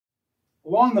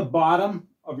Along the bottom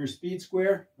of your speed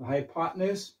square, the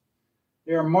hypotenuse,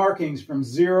 there are markings from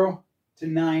 0 to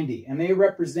 90, and they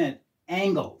represent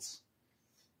angles.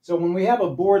 So when we have a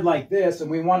board like this and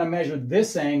we want to measure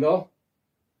this angle,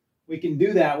 we can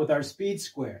do that with our speed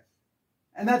square.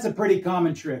 And that's a pretty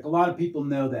common trick. A lot of people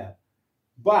know that.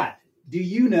 But do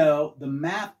you know the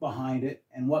math behind it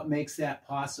and what makes that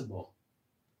possible?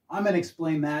 I'm going to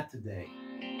explain that today.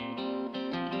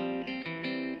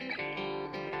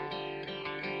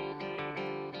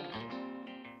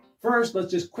 First, let's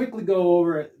just quickly go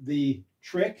over the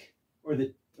trick or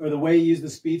the way you use the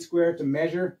speed square to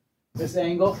measure this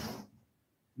angle.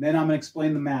 Then I'm going to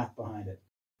explain the math behind it.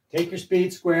 Take your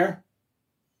speed square.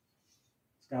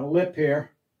 It's got a lip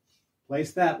here.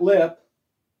 Place that lip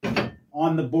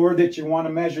on the board that you want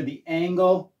to measure the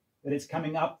angle that it's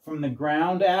coming up from the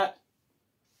ground at.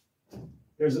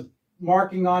 There's a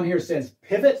marking on here that says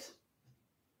pivot.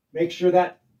 Make sure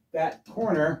that that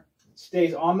corner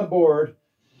stays on the board.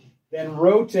 Then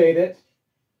rotate it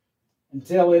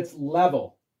until it's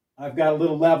level. I've got a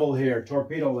little level here,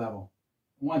 torpedo level.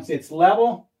 Once it's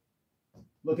level,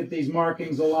 look at these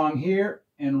markings along here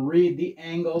and read the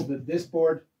angle that this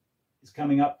board is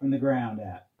coming up from the ground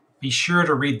at. Be sure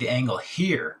to read the angle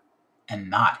here and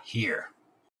not here.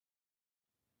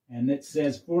 And it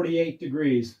says 48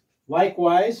 degrees.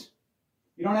 Likewise,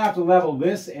 you don't have to level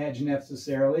this edge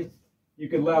necessarily. You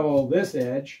could level this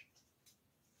edge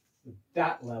with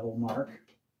that level mark,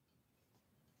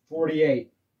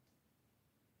 48.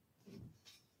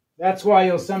 That's why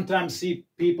you'll sometimes see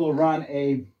people run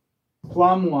a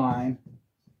plumb line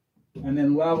and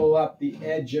then level up the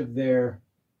edge of their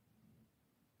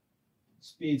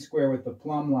speed square with the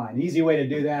plumb line. The easy way to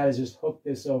do that is just hook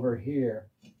this over here.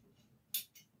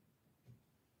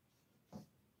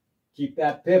 Keep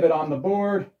that pivot on the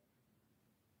board.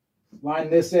 Line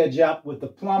this edge up with the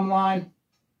plumb line.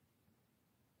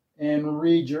 And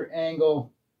read your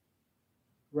angle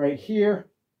right here.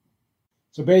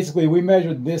 So basically we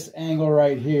measured this angle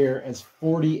right here as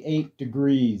 48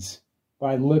 degrees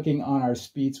by looking on our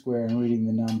speed square and reading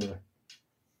the number.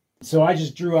 So I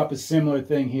just drew up a similar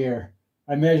thing here.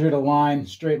 I measured a line,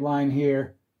 straight line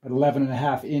here at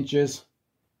 11.5 inches.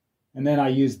 And then I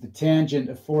used the tangent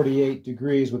of 48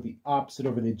 degrees with the opposite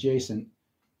over the adjacent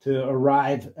to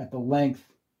arrive at the length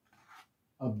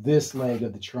of this leg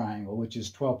of the triangle, which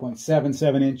is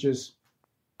 12.77 inches.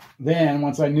 Then,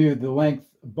 once I knew the length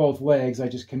of both legs, I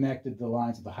just connected the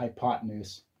lines of the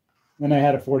hypotenuse. Then I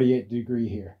had a 48 degree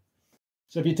here.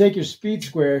 So if you take your speed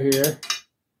square here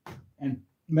and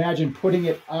imagine putting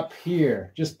it up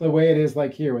here, just the way it is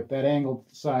like here, with that angled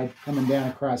side coming down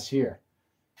across here.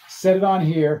 Set it on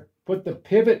here, put the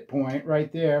pivot point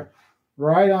right there,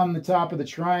 right on the top of the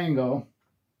triangle.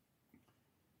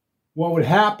 What would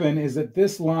happen is that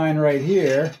this line right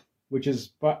here, which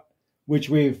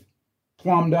we've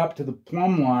plumbed up to the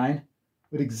plumb line,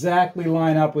 would exactly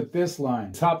line up with this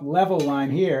line. Top level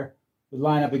line here would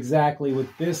line up exactly with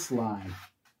this line,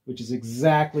 which is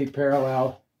exactly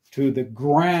parallel to the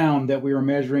ground that we were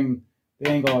measuring the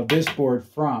angle of this board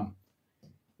from.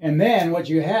 And then what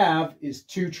you have is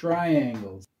two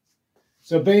triangles.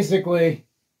 So basically,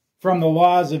 from the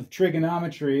laws of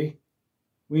trigonometry,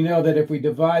 we know that if we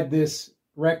divide this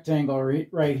rectangle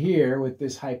right here with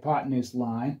this hypotenuse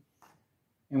line,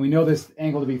 and we know this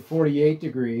angle to be 48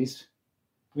 degrees,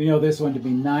 we know this one to be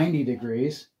 90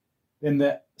 degrees, then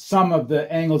the sum of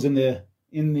the angles in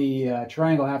the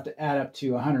triangle have to add up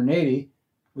to 180,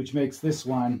 which makes this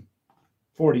one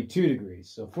 42 degrees.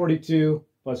 So 42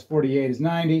 plus 48 is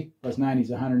 90, plus 90 is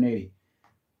 180.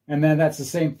 And then that's the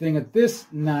same thing at this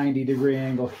 90 degree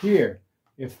angle here.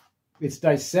 If it's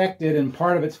dissected and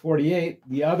part of it's 48,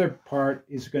 the other part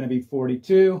is going to be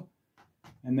 42.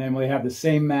 And then we have the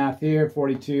same math here,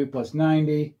 42 plus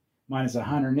 90 minus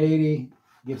 180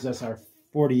 gives us our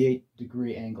 48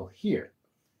 degree angle here.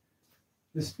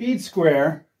 The speed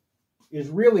square is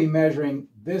really measuring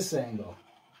this angle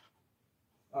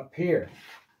up here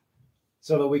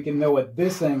so that we can know what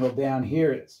this angle down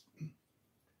here is.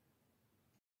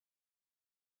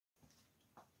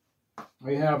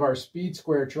 We have our speed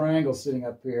square triangle sitting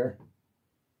up here,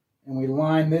 and we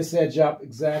line this edge up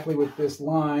exactly with this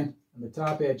line, and the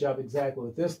top edge up exactly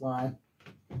with this line.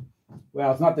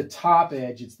 Well, it's not the top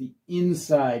edge, it's the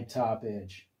inside top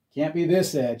edge. Can't be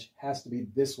this edge, has to be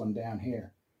this one down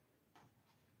here.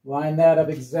 Line that up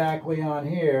exactly on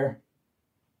here,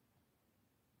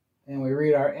 and we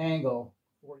read our angle,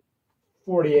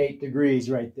 48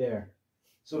 degrees right there.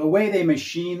 So the way they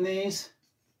machine these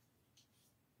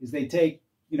is they take,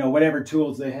 whatever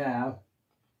tools they have,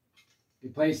 they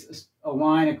place a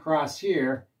line across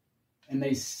here, and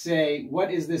they say,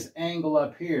 what is this angle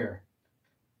up here?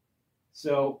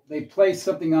 So they place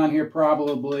something on here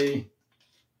probably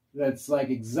that's like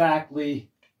exactly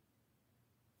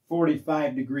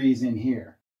 45 degrees in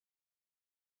here.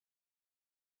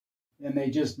 And they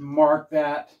just mark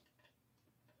that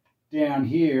down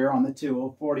here on the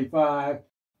tool, 45.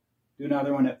 Do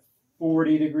another one at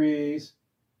 40 degrees,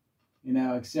 you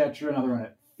know, etc. Another one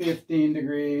at 15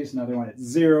 degrees, another one at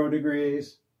 0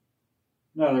 degrees,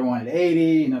 another one at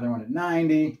 80, another one at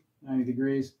 90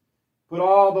 degrees. Put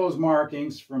all those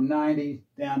markings from 90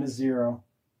 down to 0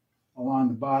 along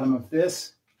the bottom of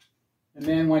this. And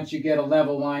then once you get a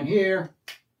level line here,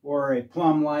 or a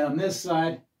plumb line on this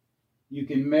side, you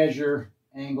can measure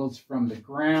angles from the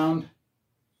ground.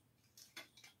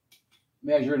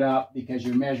 Measure it up because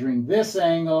you're measuring this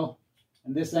angle,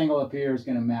 and this angle up here is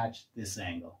going to match this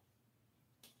angle.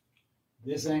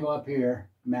 This angle up here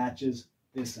matches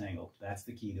this angle. That's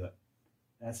the key to it.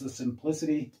 That's the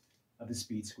simplicity of the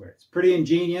speed square. It's pretty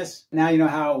ingenious. Now you know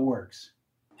how it works.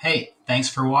 Hey, thanks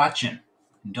for watching.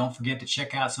 And don't forget to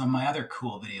check out some of my other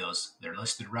cool videos. They're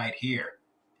listed right here.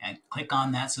 And click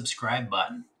on that subscribe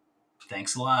button.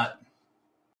 Thanks a lot.